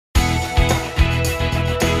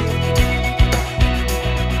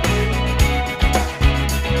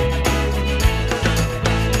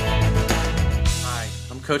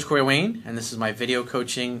Coach Corey Wayne, and this is my video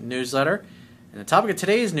coaching newsletter. And the topic of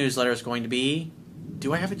today's newsletter is going to be,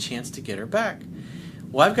 do I have a chance to get her back?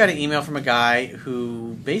 Well, I've got an email from a guy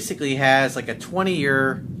who basically has like a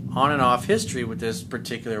 20-year on and off history with this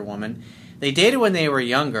particular woman. They dated when they were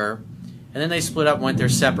younger, and then they split up and went their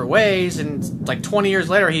separate ways, and like 20 years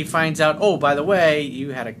later he finds out, oh, by the way,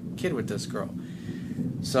 you had a kid with this girl.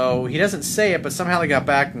 So he doesn't say it, but somehow they got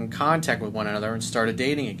back in contact with one another and started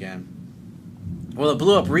dating again. Well, it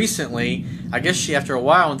blew up recently. I guess after a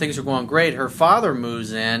while, when things were going great, her father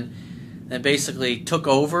moves in and basically took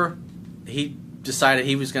over. He decided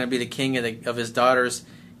he was going to be the king of his daughter's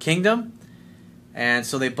kingdom. And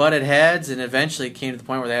so they butted heads, and eventually it came to the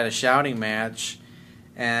point where they had a shouting match.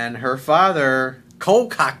 And her father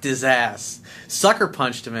cold-cocked his ass, sucker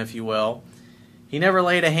punched him, if you will. He never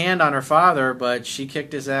laid a hand on her father, but she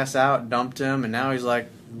kicked his ass out, dumped him, and now he's like,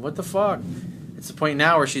 what the fuck? It's the point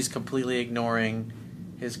now where she's completely ignoring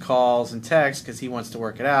his calls and texts because he wants to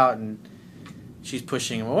work it out, and she's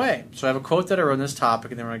pushing him away. So I have a quote that I wrote on this topic,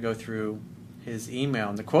 and then we're going to go through his email.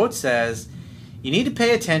 And the quote says, "You need to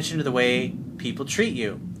pay attention to the way people treat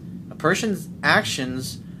you. A person's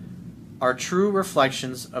actions are true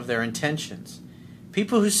reflections of their intentions.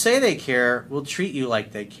 People who say they care will treat you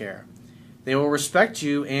like they care. They will respect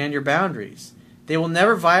you and your boundaries. They will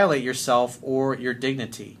never violate yourself or your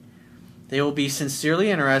dignity. They will be sincerely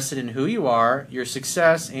interested in who you are, your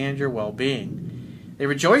success, and your well-being. They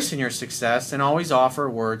rejoice in your success and always offer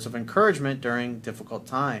words of encouragement during difficult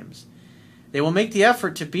times. They will make the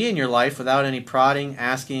effort to be in your life without any prodding,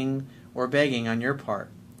 asking, or begging on your part.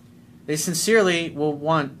 They sincerely will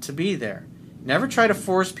want to be there. Never try to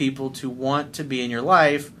force people to want to be in your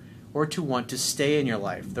life or to want to stay in your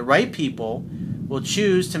life. The right people will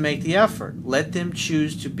choose to make the effort. Let them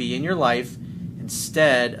choose to be in your life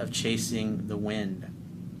instead of chasing the wind."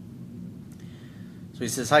 So he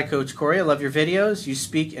says, "Hi, Coach Corey. I love your videos. You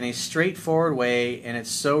speak in a straightforward way, and it's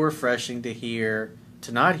so refreshing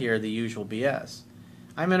to not hear the usual BS.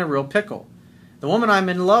 I'm in a real pickle. The woman I'm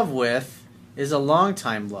in love with is a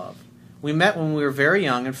long-time love. We met when we were very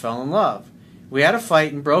young and fell in love. We had a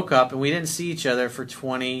fight and broke up, and we didn't see each other for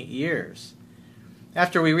 20 years.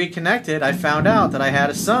 After we reconnected, I found out that I had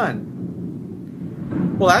a son."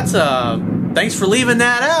 Well, that's thanks for leaving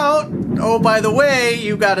that out. Oh, by the way,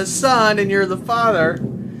 you got a son and you're the father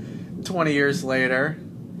 20 years later.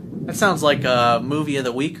 That sounds like a movie of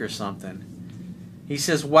the week or something. He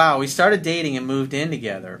says, "Wow, we started dating and moved in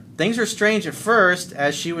together. Things were strange at first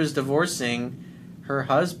as she was divorcing her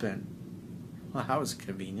husband." Well, that was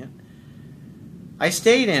convenient. "I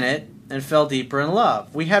stayed in it and fell deeper in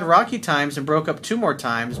love. We had rocky times and broke up 2 more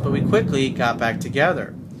times, but we quickly got back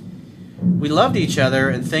together. We loved each other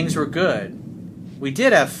and things were good. We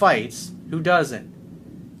did have fights. Who doesn't?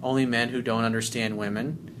 Only men who don't understand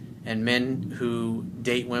women, and men who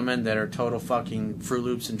date women that are total fucking Fruit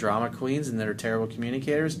Loops and drama queens and that are terrible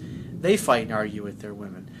communicators. They fight and argue with their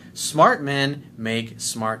women. Smart men make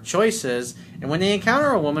smart choices, and when they encounter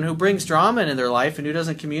a woman who brings drama into their life and who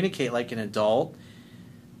doesn't communicate like an adult,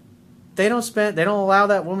 they don't allow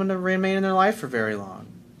that woman to remain in their life for very long.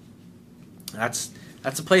 That's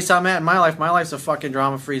the place I'm at in my life. My life's a fucking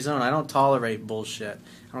drama-free zone. I don't tolerate bullshit.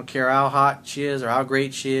 I don't care how hot she is or how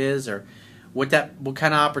great she is or what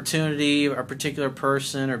kind of opportunity a particular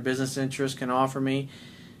person or business interest can offer me.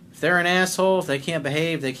 If they're an asshole, if they can't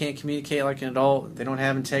behave, they can't communicate like an adult, if they don't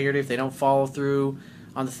have integrity, if they don't follow through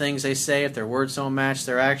on the things they say, if their words don't match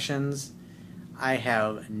their actions, I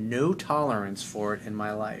have no tolerance for it in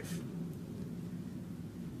my life."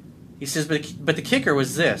 He says, but the kicker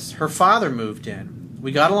was this. Her father moved in.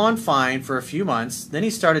 We got along fine for a few months. Then he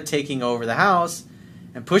started taking over the house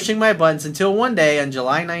and pushing my buttons until one day on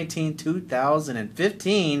July 19,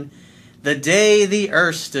 2015, the day the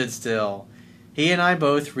earth stood still, he and I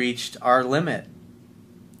both reached our limit.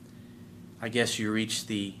 I guess you reached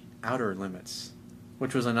the outer limits,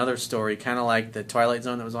 which was another story, kind of like the Twilight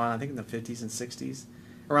Zone that was on, I think, in the 50s and 60s,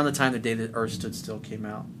 around the time the day the earth stood still came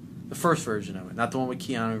out. The first version of it, not the one with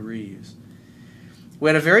Keanu Reeves. We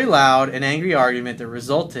had a very loud and angry argument that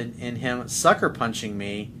resulted in him sucker punching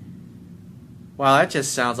me. Wow, that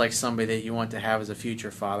just sounds like somebody that you want to have as a future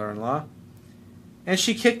father-in-law. And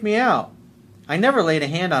she kicked me out. I never laid a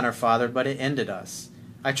hand on her father, but it ended us.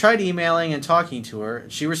 I tried emailing and talking to her.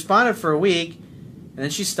 She responded for a week, and then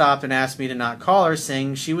she stopped and asked me to not call her,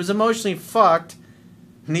 saying she was emotionally fucked,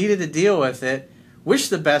 needed to deal with it, wished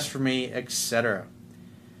the best for me, etc.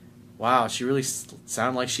 Wow, she really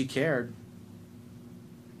sounded like she cared.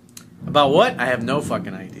 About what? I have no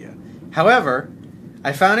fucking idea. However,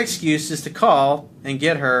 I found excuses to call and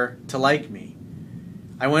get her to like me.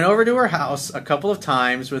 I went over to her house a couple of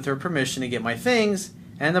times with her permission to get my things,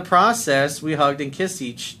 and in the process, we hugged and kissed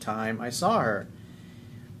each time I saw her.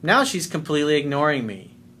 Now she's completely ignoring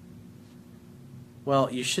me.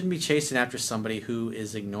 Well, you shouldn't be chasing after somebody who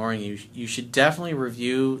is ignoring you. You should definitely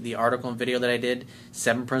review the article and video that I did,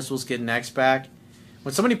 7 Principles Getting X Back.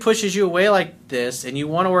 When somebody pushes you away like this and you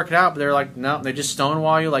want to work it out, but they're like, no, they just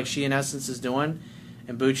stonewall you like she in essence is doing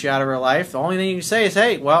and boot you out of her life, the only thing you can say is,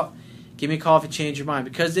 hey, well, give me a call if you change your mind.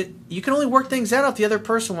 Because you can only work things out if the other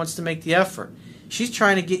person wants to make the effort. She's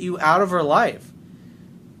trying to get you out of her life.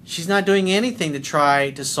 She's not doing anything to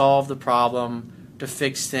try to solve the problem, to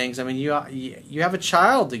fix things. I mean, you have a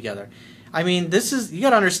child together. I mean, you got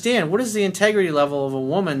to understand, what is the integrity level of a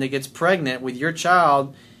woman that gets pregnant with your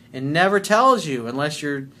child and never tells you, unless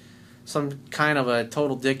you're some kind of a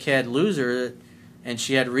total dickhead loser and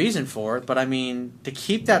she had reason for it. But I mean, to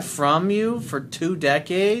keep that from you for 2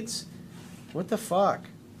 decades, what the fuck?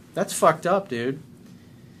 That's fucked up, dude.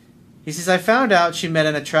 He says, I found out she met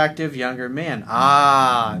an attractive younger man.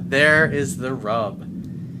 Ah, there is the rub.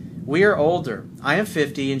 We are older. I am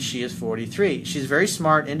 50 and she is 43. She's very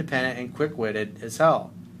smart, independent, and quick-witted as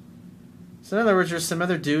hell. So in other words, there's some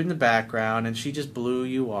other dude in the background and she just blew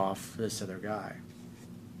you off for this other guy.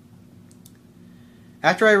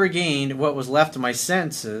 After I regained what was left of my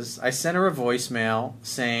senses, I sent her a voicemail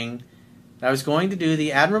saying that I was going to do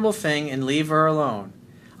the admirable thing and leave her alone.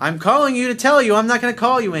 I'm calling you to tell you I'm not going to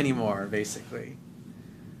call you anymore, basically.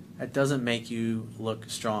 That doesn't make you look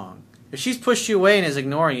strong. If she's pushed you away and is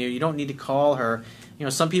ignoring you, you don't need to call her. You know,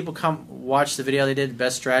 some people come watch the video they did,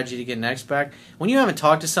 Best Strategy to Get an X Back. When you haven't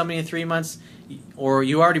talked to somebody in 3 months, or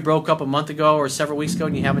you already broke up a month ago or several weeks ago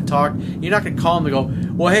and you haven't talked, you're not going to call them and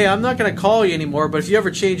go, well, hey, I'm not going to call you anymore, but if you ever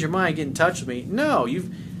change your mind, get in touch with me. No,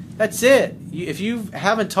 that's it. If you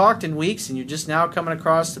haven't talked in weeks and you're just now coming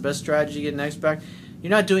across the Best Strategy to Get an X Back, you're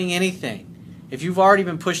not doing anything. If you've already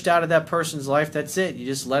been pushed out of that person's life, that's it. You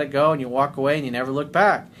just let it go and you walk away and you never look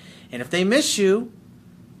back. And if they miss you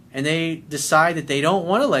and they decide that they don't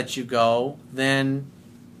want to let you go, then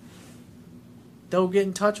they'll get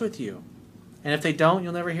in touch with you. And if they don't,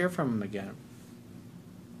 you'll never hear from them again.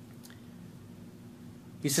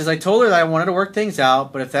 He says, I told her that I wanted to work things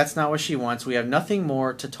out, but if that's not what she wants, we have nothing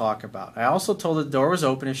more to talk about. I also told her the door was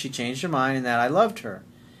open if she changed her mind and that I loved her.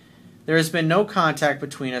 There has been no contact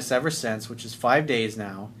between us ever since, which is 5 days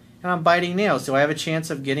now, and I'm biting nails. Do I have a chance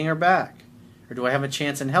of getting her back? Or do I have a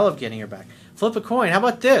chance in hell of getting her back? Flip a coin. How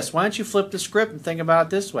about this? Why don't you flip the script and think about it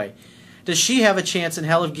this way? Does she have a chance in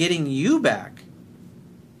hell of getting you back?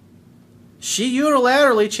 She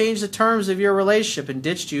unilaterally changed the terms of your relationship and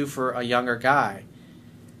ditched you for a younger guy.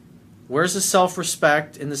 Where's the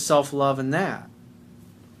self-respect and the self-love in that?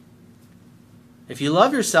 If you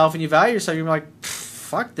love yourself and you value yourself, you're like,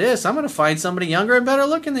 fuck this. I'm going to find somebody younger and better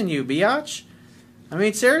looking than you, biatch. I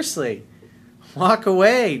mean, seriously. Walk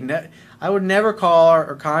away. I would never call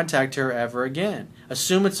her or contact her ever again.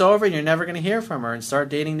 Assume it's over and you're never going to hear from her and start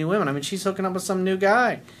dating new women. I mean, she's hooking up with some new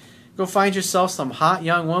guy. Go find yourself some hot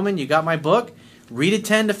young woman. You got my book. Read it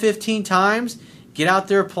 10 to 15 times. Get out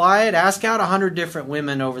there, apply it. Ask out 100 different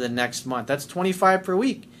women over the next month. That's 25 per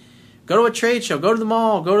week. Go to a trade show. Go to the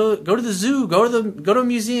mall. Go to the zoo. Go to a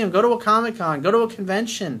museum. Go to a Comic-Con. Go to a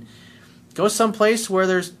convention. Go someplace where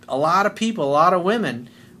there's a lot of people, a lot of women,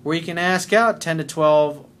 where you can ask out 10 to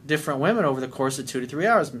 12 different women over the course of 2 to 3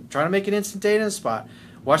 hours. Try to make an instant date in a spot.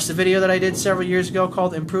 Watch the video that I did several years ago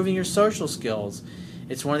called Improving Your Social Skills.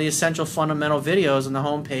 It's one of the essential fundamental videos on the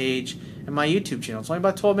home page and my YouTube channel. It's only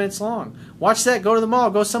about 12 minutes long. Watch that. Go to the mall.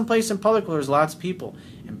 Go someplace in public where there's lots of people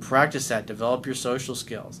and practice that. Develop your social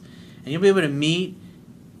skills. And you'll be able to meet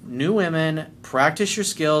new women, practice your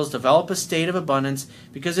skills, develop a state of abundance,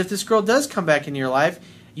 because if this girl does come back into your life,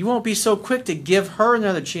 you won't be so quick to give her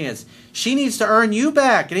another chance. She needs to earn you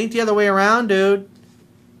back. It ain't the other way around, dude.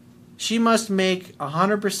 She must make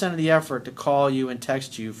 100% of the effort to call you and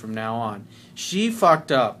text you from now on. She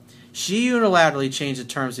fucked up. She unilaterally changed the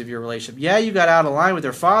terms of your relationship. Yeah, you got out of line with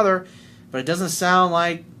her father, but it doesn't sound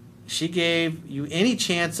like she gave you any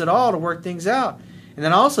chance at all to work things out. And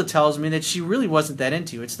that also tells me that she really wasn't that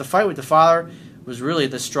into you. It's the fight with the father was really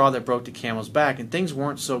the straw that broke the camel's back, and things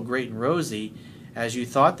weren't so great and rosy as you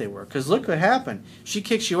thought they were. Because look what happened. She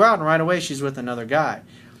kicks you out, and right away she's with another guy.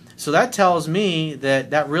 So that tells me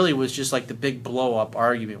that that really was just like the big blow-up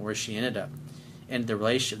argument where she ended up in the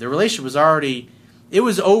relationship. The relationship was already, it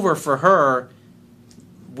was over for her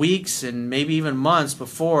weeks and maybe even months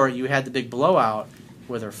before you had the big blowout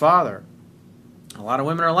with her father. A lot of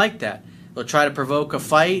women are like that. They'll try to provoke a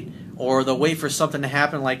fight, or they'll wait for something to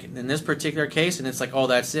happen, like in this particular case, and it's like, oh,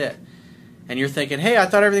 that's it. and you're thinking, hey, I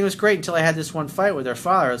thought everything was great until I had this one fight with their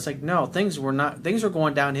father. It's like, no, things were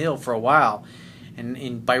going downhill for a while.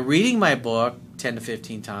 And by reading my book 10 to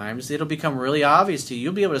 15 times, it'll become really obvious to you.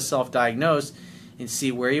 You'll be able to self-diagnose and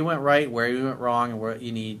see where you went right, where you went wrong, and what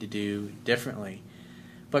you need to do differently.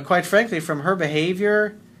 But quite frankly, from her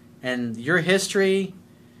behavior and your history,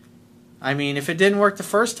 I mean, if it didn't work the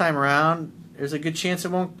first time around, there's a good chance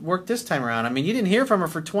it won't work this time around. I mean, you didn't hear from her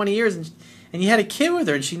for 20 years, and you had a kid with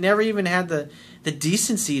her, and she never even had the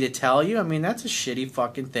decency to tell you. I mean, that's a shitty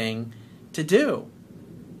fucking thing to do.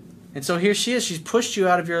 And so here she is. She's pushed you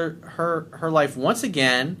out of her life once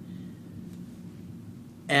again,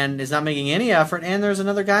 and is not making any effort. And there's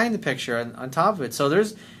another guy in the picture on top of it. So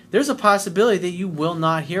there's a possibility that you will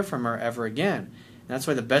not hear from her ever again. And that's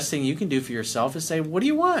why the best thing you can do for yourself is say, what do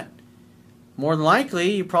you want? More than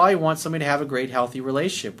likely, you probably want somebody to have a great, healthy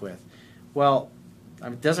relationship with. Well,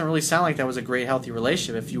 it doesn't really sound like that was a great, healthy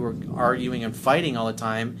relationship if you were arguing and fighting all the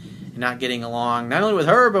time and not getting along, not only with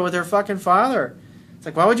her, but with her fucking father. It's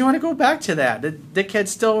like, why would you want to go back to that? The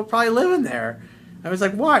dickhead's still probably living there. I was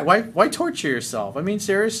like, why? Why torture yourself? I mean,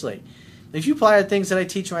 seriously. If you apply the things that I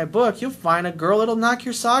teach in my book, you'll find a girl that'll knock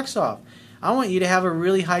your socks off. I want you to have a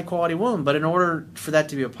really high-quality woman, but in order for that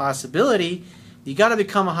to be a possibility, you got to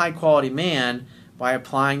become a high-quality man by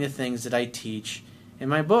applying the things that I teach in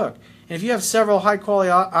my book. And if you have several high-quality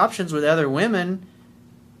options with other women,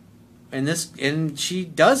 and she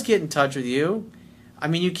does get in touch with you, I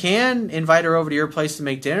mean, you can invite her over to your place to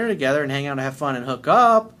make dinner together and hang out and have fun and hook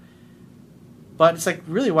up. But it's like,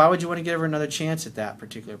 really, why would you want to give her another chance at that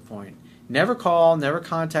particular point? Never call, never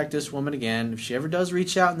contact this woman again. If she ever does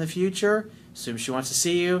reach out in the future, assume she wants to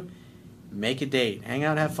see you, make a date. Hang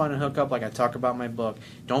out, have fun, and hook up like I talk about in my book.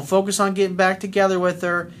 Don't focus on getting back together with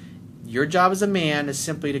her. Your job as a man is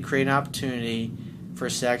simply to create an opportunity for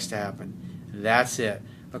sex to happen. That's it.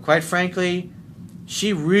 But quite frankly,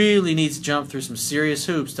 she really needs to jump through some serious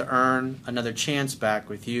hoops to earn another chance back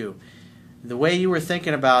with you. The way you were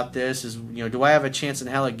thinking about this is, do I have a chance in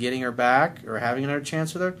hell of getting her back or having another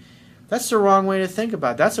chance with her? That's the wrong way to think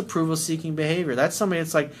about it. That's approval-seeking behavior. That's somebody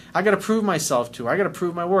that's like, I got to prove myself to her. I got to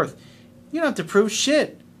prove my worth. You don't have to prove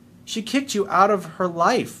shit. She kicked you out of her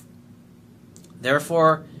life.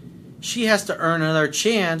 Therefore, she has to earn another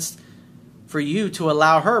chance for you to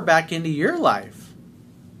allow her back into your life.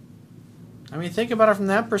 I mean, think about it from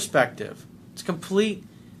that perspective. It's a complete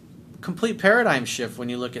paradigm shift when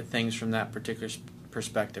you look at things from that particular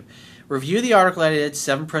perspective. Review the article I did,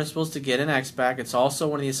 7 Principles to Get an Ex Back. It's also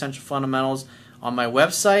one of the essential fundamentals on my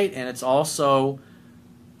website, and it's also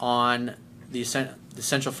on the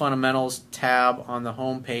Essential Fundamentals tab on the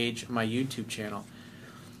home page of my YouTube channel.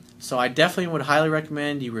 So I definitely would highly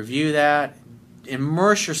recommend you review that,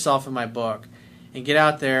 immerse yourself in my book, and get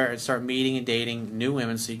out there and start meeting and dating new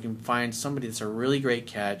women so you can find somebody that's a really great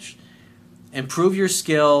catch. Improve your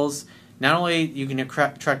skills. Not only you can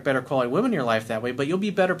attract better quality women in your life that way, but you'll be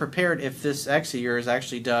better prepared if this ex of yours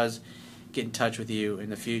actually does get in touch with you in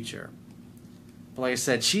the future. But like I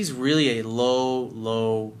said, she's really a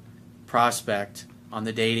low prospect on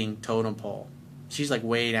the dating totem pole. She's like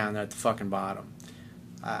way down at the fucking bottom.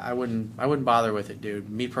 I wouldn't bother with it, dude.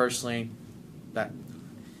 Me personally,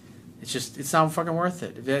 it's not fucking worth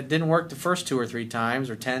it. If it didn't work the first 2 or 3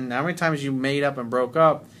 times or 10, how many times you made up and broke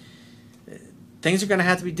up, things are going to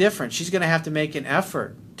have to be different. She's going to have to make an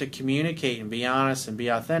effort to communicate and be honest and be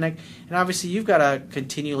authentic. And obviously you've got to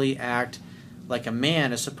continually act like a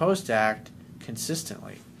man is supposed to act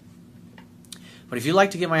consistently. But if you'd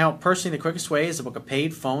like to get my help personally, the quickest way is to book a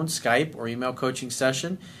paid phone, Skype, or email coaching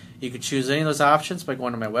session. You can choose any of those options by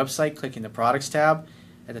going to my website, clicking the products tab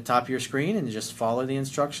at the top of your screen, and just follow the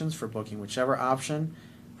instructions for booking whichever option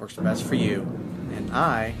works best for you. And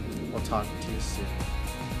I will talk to you soon.